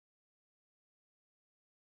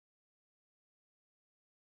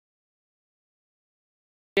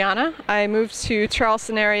Brianna. I moved to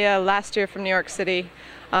Charleston area last year from New York City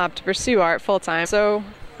to pursue art full-time. So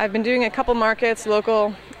I've been doing a couple markets,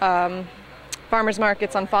 local farmers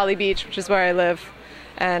markets on Folly Beach, which is where I live.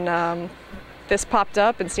 And this popped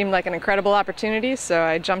up and seemed like an incredible opportunity, so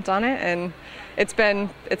I jumped on it, and it's been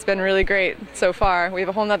really great so far. We have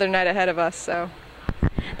a whole nother night ahead of us, so.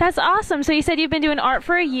 That's awesome. So you said you've been doing art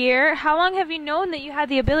for a year. How long have you known that you had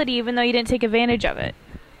the ability, even though you didn't take advantage of it?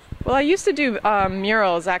 Well, I used to do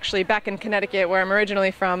murals actually back in Connecticut, where I'm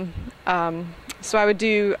originally from. So I would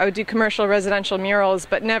do commercial residential murals,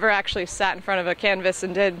 but never actually sat in front of a canvas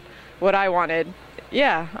and did what I wanted.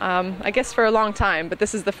 Yeah, I guess for a long time, but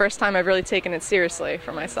this is the first time I've really taken it seriously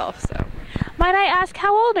for myself. So. Might I ask,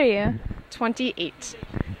 how old are you? 28.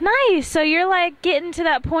 Nice. So you're like getting to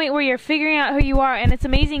that point where you're figuring out who you are, and it's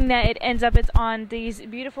amazing that it's on these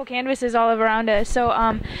beautiful canvases all around us. So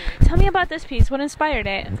tell me about this piece. What inspired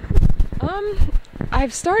it?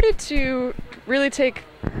 I've started to really take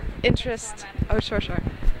interest. Oh, sure.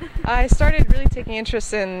 I started really taking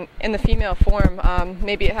interest in the female form.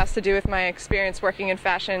 Maybe it has to do with my experience working in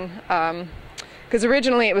fashion, because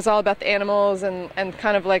originally it was all about the animals and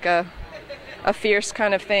kind of like a fierce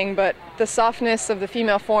kind of thing, but the softness of the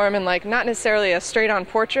female form, and like not necessarily a straight-on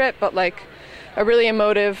portrait, but like a really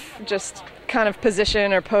emotive just kind of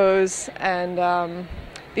position or pose. And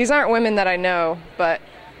these aren't women that I know, but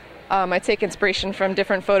I take inspiration from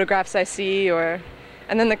different photographs I see,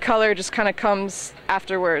 and then the color just kind of comes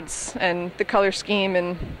afterwards, and the color scheme,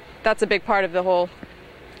 and that's a big part of the whole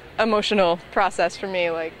emotional process for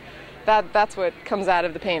me. Like that's what comes out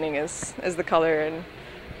of the painting is the color. And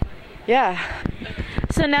yeah.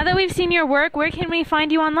 So now that we've seen your work, where can we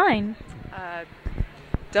find you online?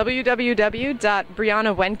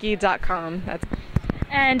 www.briannawenke.com.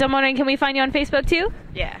 And I'm wondering, can we find you on Facebook too?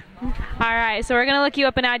 Yeah. All right, so we're going to look you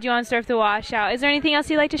up and add you on Surf the Washout. Is there anything else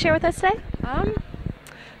you'd like to share with us today?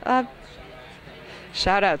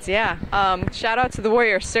 Shout outs, yeah. Shout out to the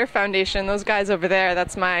Warrior Surf Foundation, those guys over there.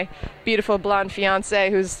 That's my beautiful blonde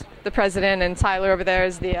fiance who's the president, and Tyler over there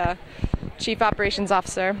is the Chief Operations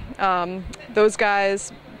Officer. Those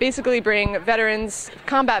guys basically bring veterans,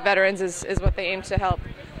 combat veterans is what they aim to help.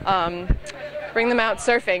 Bring them out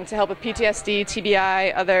surfing to help with PTSD,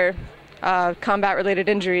 TBI, other combat-related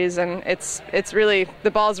injuries, and it's really,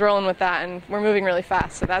 the ball's rolling with that, and we're moving really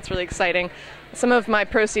fast, so that's really exciting. Some of my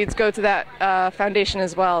proceeds go to that foundation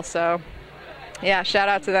as well, so yeah, shout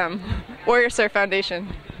out to them. Warrior Surf Foundation.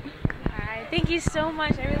 All right, thank you so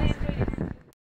much. I really